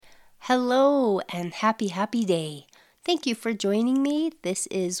Hello and happy day. Thank you for joining me. This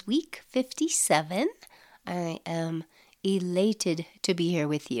is week 57. I am elated to be here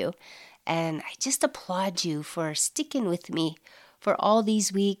with you. And I just applaud you for sticking with me for all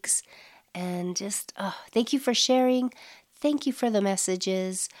these weeks. And just thank you for sharing. Thank you for the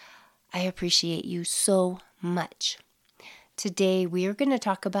messages. I appreciate you so much. Today we are going to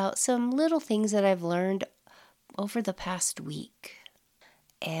talk about some little things that I've learned over the past week.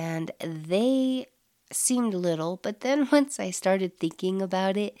 And they seemed little, but then once I started thinking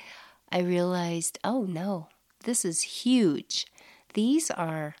about it, I realized, oh no, this is huge. These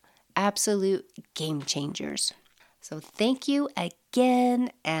are absolute game changers. So thank you again,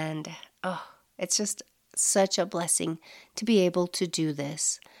 and it's just such a blessing to be able to do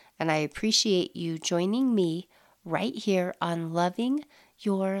this. And I appreciate you joining me right here on Loving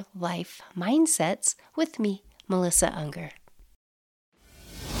Your Life Mindsets with me, Melissa Unger.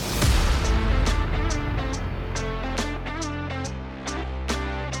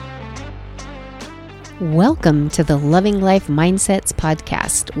 Welcome to the Loving Life Mindsets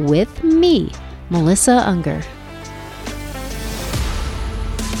podcast with me, Melissa Unger.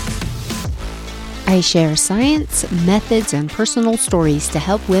 I share science, methods, and personal stories to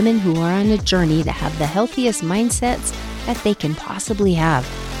help women who are on a journey to have the healthiest mindsets that they can possibly have.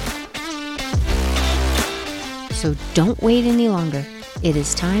 So don't wait any longer. It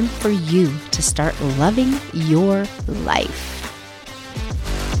is time for you to start loving your life.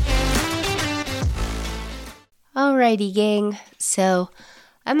 Alrighty, gang. So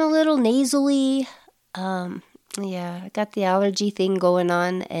I'm a little nasally. I got the allergy thing going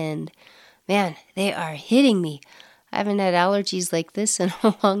on, and man, they are hitting me. I haven't had allergies like this in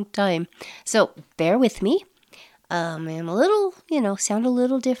a long time. So bear with me. I'm a little, sound a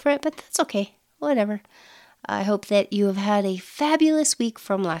little different, but that's okay. Whatever. I hope that you have had a fabulous week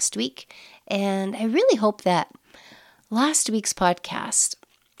from last week. And I really hope that last week's podcast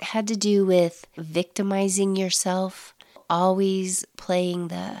had to do with victimizing yourself, always playing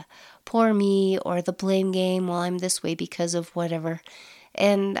the poor me or the blame game, well, I'm this way because of whatever.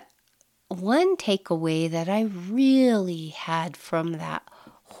 And one takeaway that I really had from that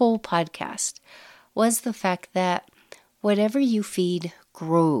whole podcast was the fact that whatever you feed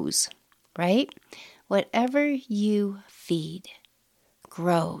grows, right? Whatever you feed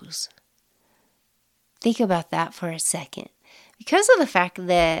grows. Think about that for a second. Because of the fact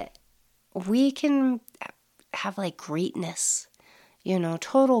that we can have like greatness,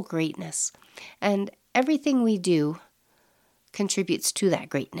 total greatness. And everything we do contributes to that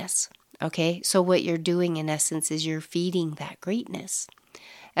greatness. Okay, so what you're doing in essence is you're feeding that greatness.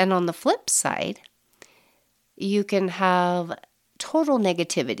 And on the flip side, you can have total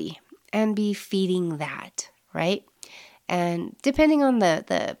negativity and be feeding that, right? And depending on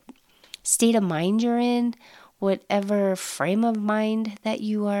the state of mind you're in, whatever frame of mind that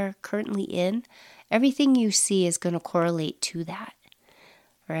you are currently in, everything you see is going to correlate to that,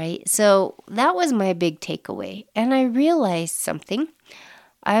 right? So that was my big takeaway. And I realized something.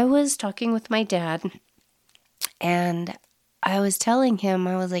 I was talking with my dad, and I was telling him,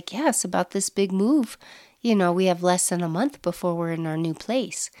 I was like, yes, about this big move. We have less than a month before we're in our new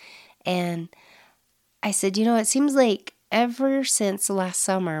place. And I said, it seems like ever since last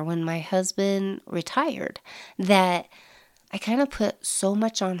summer when my husband retired, that I kind of put so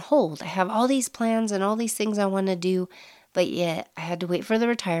much on hold. I have all these plans and all these things I want to do, but yet I had to wait for the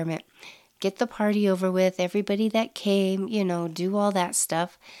retirement, get the party over with, everybody that came, do all that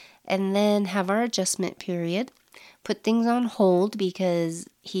stuff, and then have our adjustment period, put things on hold because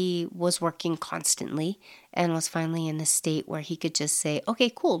he was working constantly and was finally in a state where he could just say,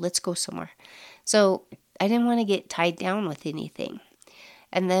 okay, cool, let's go somewhere. So I didn't want to get tied down with anything.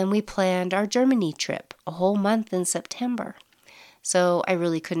 And then we planned our Germany trip a whole month in September. So I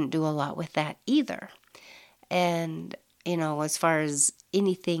really couldn't do a lot with that either. And, as far as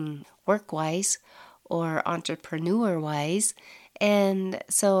anything work-wise or entrepreneur-wise. And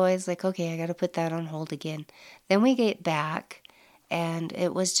so I was like, okay, I got to put that on hold again. Then we get back, and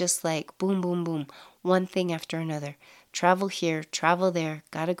it was just like boom, boom, boom, one thing after another. Travel here, travel there,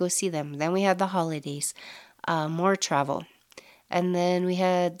 gotta go see them. Then we had the holidays, more travel. And then we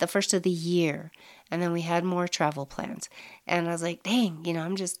had the first of the year, and then we had more travel plans. And I was like, dang,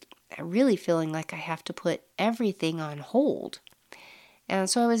 I'm really feeling like I have to put everything on hold. And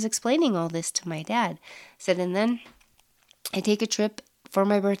so I was explaining all this to my dad. I said, and then I take a trip for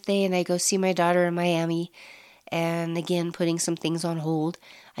my birthday, and I go see my daughter in Miami. And again, putting some things on hold.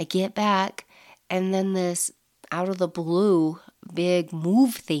 I get back, and then this out of the blue big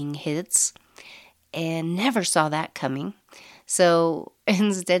move thing hits, and never saw that coming. So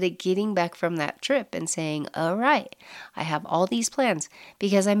instead of getting back from that trip and saying, all right, I have all these plans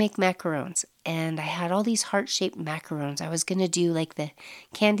because I make macarons and I had all these heart-shaped macarons. I was going to do like the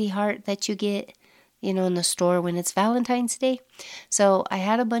candy heart that you get, in the store when it's Valentine's Day. So I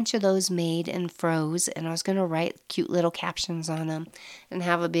had a bunch of those made and froze, and I was going to write cute little captions on them and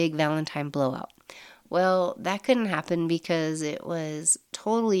have a big Valentine blowout. Well, that couldn't happen because it was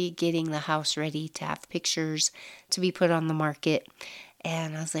totally getting the house ready to have pictures to be put on the market.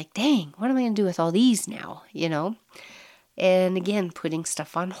 And I was like, dang, what am I going to do with all these now, And again, putting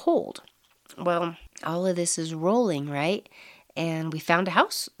stuff on hold. Well, all of this is rolling, right? And we found a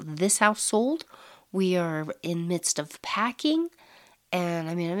house. This house sold. We are in midst of packing. And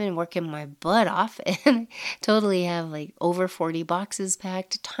I've been working my butt off and totally have like over 40 boxes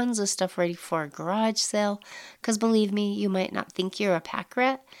packed, tons of stuff ready for a garage sale. Because believe me, you might not think you're a pack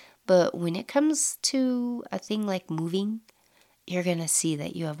rat, but when it comes to a thing like moving, you're going to see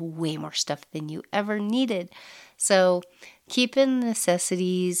that you have way more stuff than you ever needed. So keeping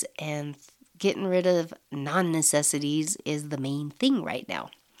necessities and getting rid of non-necessities is the main thing right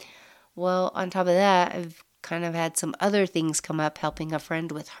now. Well, on top of that, I've kind of had some other things come up, helping a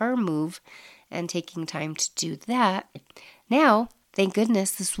friend with her move and taking time to do that. Now, thank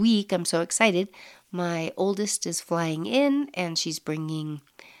goodness, this week, I'm so excited. My oldest is flying in and she's bringing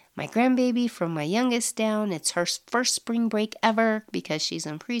my grandbaby from my youngest down. It's her first spring break ever because she's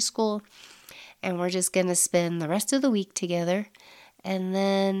in preschool. And we're just going to spend the rest of the week together. And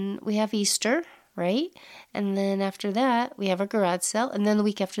then we have Easter, right? And then after that, we have our garage sale. And then the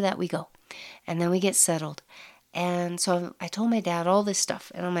week after that, we go. And then we get settled. And so I told my dad all this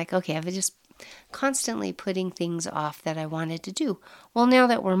stuff. And I'm like, okay, I've just constantly putting things off that I wanted to do. Well, now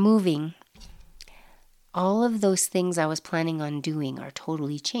that we're moving, all of those things I was planning on doing are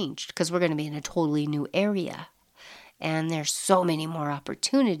totally changed because we're going to be in a totally new area. And there's so many more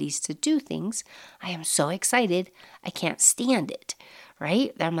opportunities to do things. I am so excited. I can't stand it,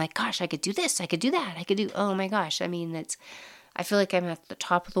 right? I'm like, gosh, I could do this. I could do that. Oh my gosh. I feel like I'm at the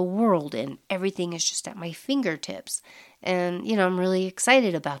top of the world and everything is just at my fingertips. And, I'm really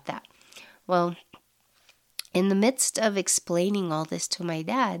excited about that. Well, in the midst of explaining all this to my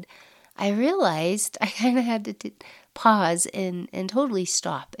dad, I realized I kind of had to pause and totally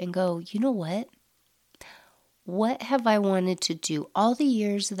stop and go, you know what? What have I wanted to do all the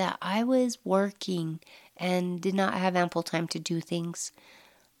years that I was working and did not have ample time to do things?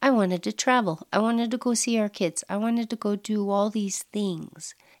 I wanted to travel. I wanted to go see our kids. I wanted to go do all these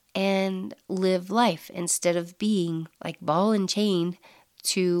things and live life instead of being like ball and chained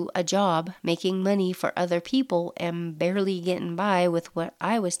to a job, making money for other people and barely getting by with what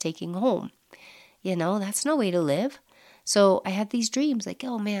I was taking home. That's no way to live. So I had these dreams like,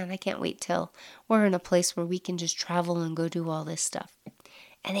 oh man, I can't wait till we're in a place where we can just travel and go do all this stuff.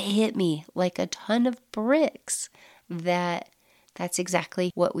 And it hit me like a ton of bricks that's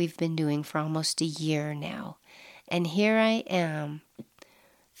exactly what we've been doing for almost a year now. And here I am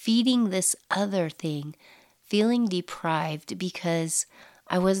feeding this other thing, feeling deprived because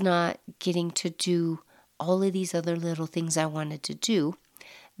I was not getting to do all of these other little things I wanted to do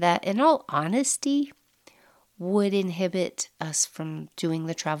that, in all honesty, would inhibit us from doing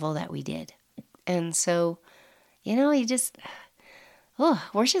the travel that we did. And so,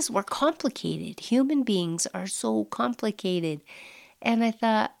 we're complicated. Human beings are so complicated. And I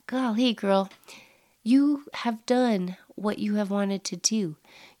thought, golly, girl, you have done what you have wanted to do.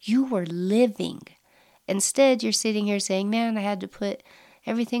 You were living. Instead, you're sitting here saying, man, I had to put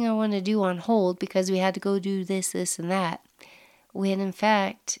everything I want to do on hold because we had to go do this, and that. When in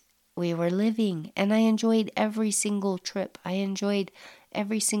fact, we were living. And I enjoyed every single trip. I enjoyed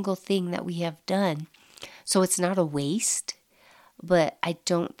every single thing that we have done. So it's not a waste. But I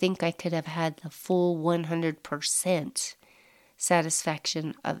don't think I could have had the full 100%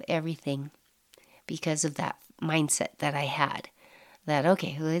 satisfaction of everything because of that mindset that I had. That,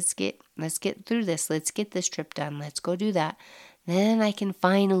 okay, let's get through this. Let's get this trip done. Let's go do that. Then I can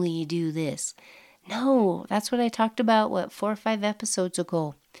finally do this. No, that's what I talked about, 4 or 5 episodes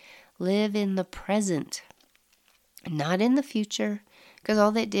ago. Live in the present, not in the future, because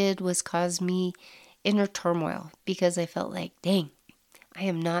all that did was cause me inner turmoil because I felt like, dang, I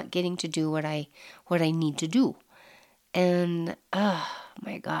am not getting to do what I need to do. And, oh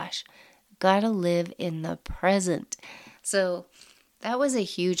my gosh, gotta live in the present. So that was a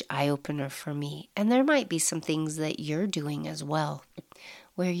huge eye-opener for me. And there might be some things that you're doing as well,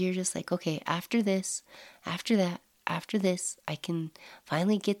 where you're just like, okay, after this, after that, after this, I can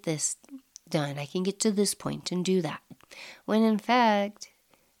finally get this done. I can get to this point and do that. When in fact,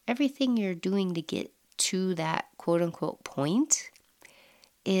 everything you're doing to get to that quote-unquote point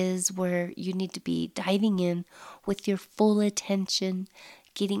is where you need to be diving in with your full attention,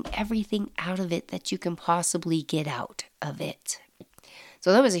 getting everything out of it that you can possibly get out of it.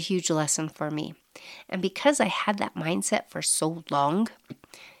 So that was a huge lesson for me. And because I had that mindset for so long,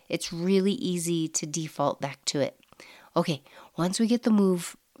 it's really easy to default back to it. Okay, once we get the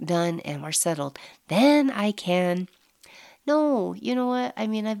move done and we're settled, then I can. No, you know what? I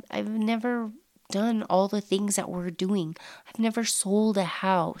mean, I've never done all the things that we're doing. I've never sold a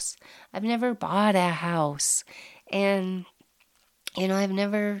house. I've never bought a house. And, I've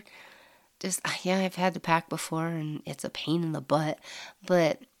never I've had to pack before and it's a pain in the butt.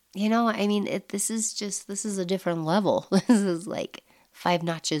 But, this is a different level. This is like 5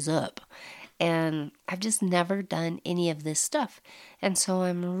 notches up. And I've just never done any of this stuff. And so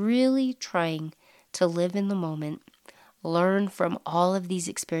I'm really trying to live in the moment, learn from all of these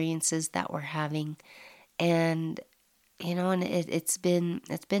experiences that we're having. And, it's been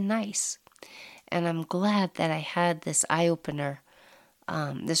nice. And I'm glad that I had this eye-opener,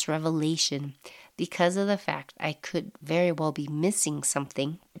 this revelation, because of the fact I could very well be missing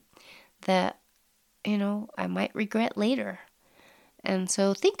something that, I might regret later. And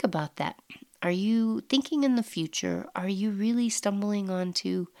so think about that. Are you thinking in the future? Are you really stumbling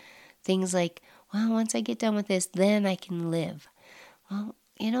onto things like, well, once I get done with this, then I can live? Well,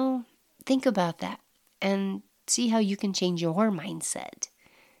 think about that and see how you can change your mindset.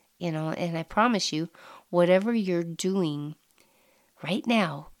 And I promise you, whatever you're doing right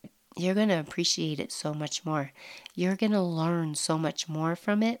now, you're going to appreciate it so much more. You're going to learn so much more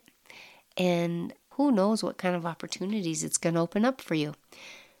from it. And who knows what kind of opportunities it's going to open up for you.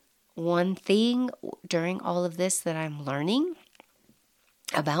 One thing during all of this that I'm learning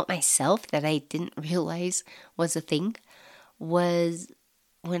about myself that I didn't realize was a thing was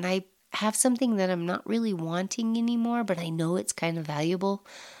when I have something that I'm not really wanting anymore, but I know it's kind of valuable,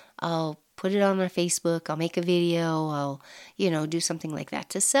 I'll put it on my Facebook, I'll make a video, I'll, do something like that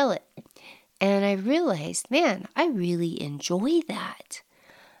to sell it. And I realized, man, I really enjoy that.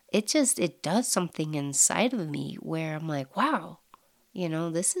 It does something inside of me where I'm like, wow,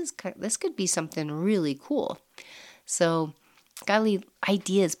 this could be something really cool. So got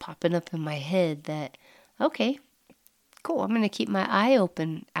ideas popping up in my head that, okay, cool. I'm going to keep my eye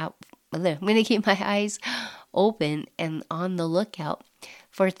open out. I'm going to keep my eyes open and on the lookout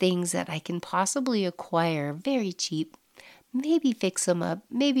for things that I can possibly acquire very cheap, maybe fix them up,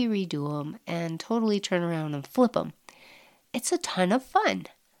 maybe redo them, and totally turn around and flip them. It's a ton of fun.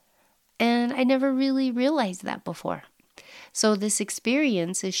 And I never really realized that before. So this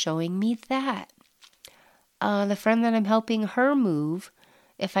experience is showing me that. The friend that I'm helping her move,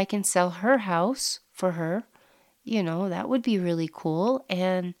 if I can sell her house for her, that would be really cool.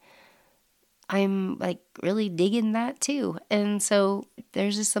 And I'm really digging that too. And so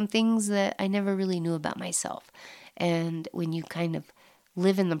there's just some things that I never really knew about myself. And when you kind of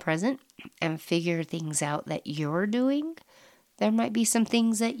live in the present and figure things out that you're doing, there might be some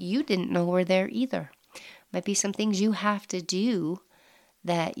things that you didn't know were there either. Might be some things you have to do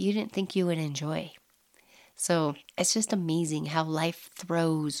that you didn't think you would enjoy. So it's just amazing how life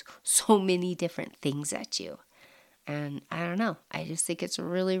throws so many different things at you. And I don't know, I just think it's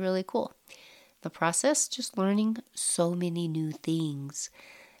really, really cool. The process, just learning so many new things.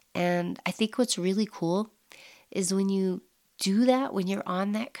 And I think what's really cool is when you do that, when you're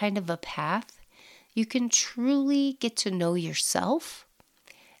on that kind of a path, you can truly get to know yourself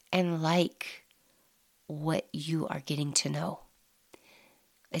and like what you are getting to know.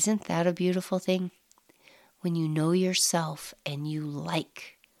 Isn't that a beautiful thing? When you know yourself and you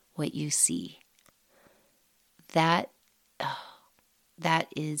like what you see. That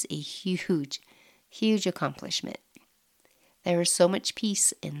is a huge, huge accomplishment. There is so much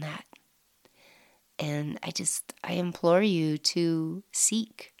peace in that. And I implore you to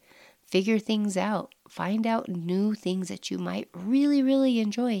seek, figure things out, find out new things that you might really, really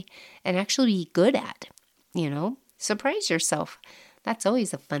enjoy and actually be good at. Surprise yourself. That's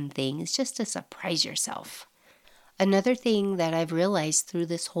always a fun thing. It's just to surprise yourself. Another thing that I've realized through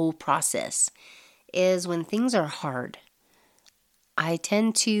this whole process is when things are hard, I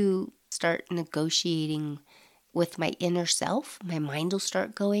tend to start negotiating with my inner self. My mind will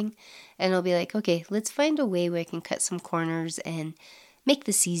start going and I'll be like, okay, let's find a way where I can cut some corners and make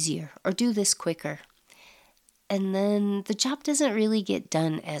this easier or do this quicker. And then the job doesn't really get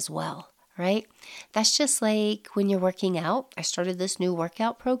done as well, right? That's just like when you're working out. I started this new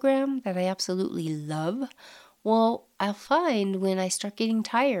workout program that I absolutely love. Well, I'll find when I start getting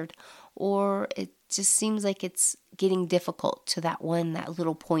tired or it just seems like it's getting difficult to that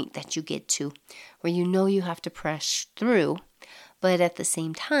little point that you get to where you have to press through, But at the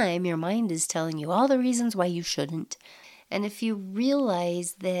same time, your mind is telling you all the reasons why you shouldn't. And if you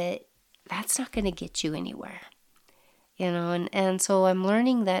realize that that's not going to get you anywhere, and so I'm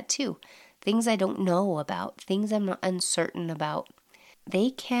learning that too. Things I don't know about, things I'm not uncertain about, they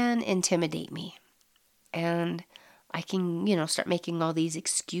can intimidate me. And I can, start making all these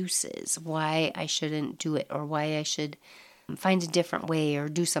excuses why I shouldn't do it or why I should find a different way or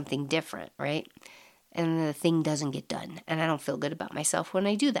do something different, right? And the thing doesn't get done. And I don't feel good about myself when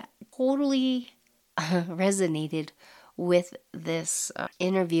I do that. Totally resonated with this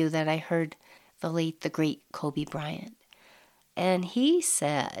interview that I heard the late, the great Kobe Bryant. And he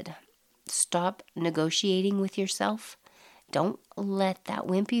said, stop negotiating with yourself. Don't let that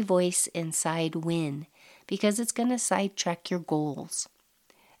wimpy voice inside win, because it's going to sidetrack your goals.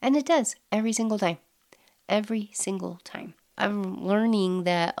 And it does every single time. Every single time. I'm learning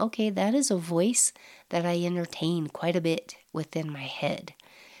that, okay, that is a voice that I entertain quite a bit within my head.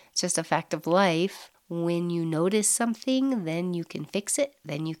 It's just a fact of life. When you notice something, then you can fix it,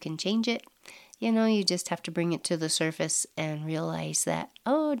 then you can change it. You just have to bring it to the surface and realize that,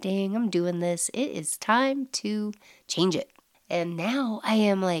 oh, dang, I'm doing this. It is time to change it. And now I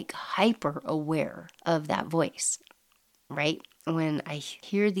am like hyper aware of that voice, right? When I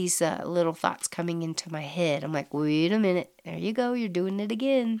hear these little thoughts coming into my head, I'm like, wait a minute. There you go. You're doing it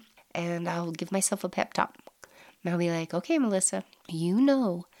again. And I'll give myself a pep talk. And I'll be like, okay, Melissa, you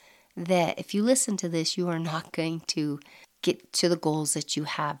know that if you listen to this, you are not going to get to the goals that you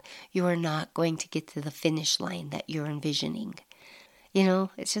have. You are not going to get to the finish line that you're envisioning.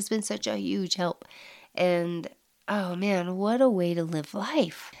 It's just been such a huge help. And oh man, what a way to live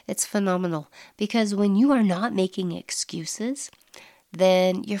life. It's phenomenal, because when you are not making excuses,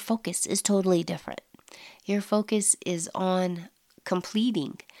 then your focus is totally different. Your focus is on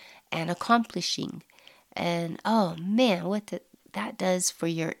completing and accomplishing. And oh man, what that does for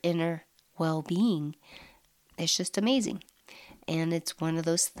your inner well-being. It's just amazing. And it's one of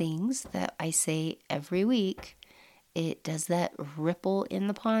those things that I say every week. It does that ripple in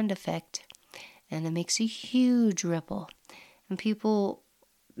the pond effect. And it makes a huge ripple. And people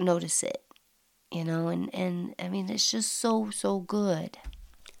notice it, and I mean, it's just so, so good.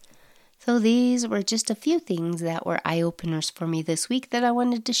 So these were just a few things that were eye-openers for me this week that I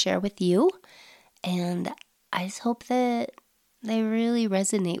wanted to share with you. And I just hope that they really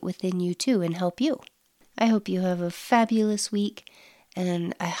resonate within you too and help you. I hope you have a fabulous week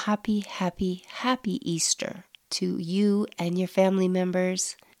and a happy, happy, happy Easter to you and your family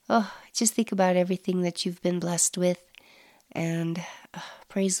members. Oh, just think about everything that you've been blessed with, and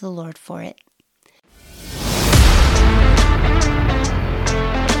praise the Lord for it.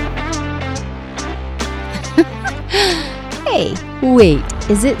 Hey, wait,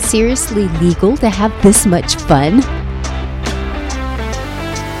 is it seriously legal to have this much fun?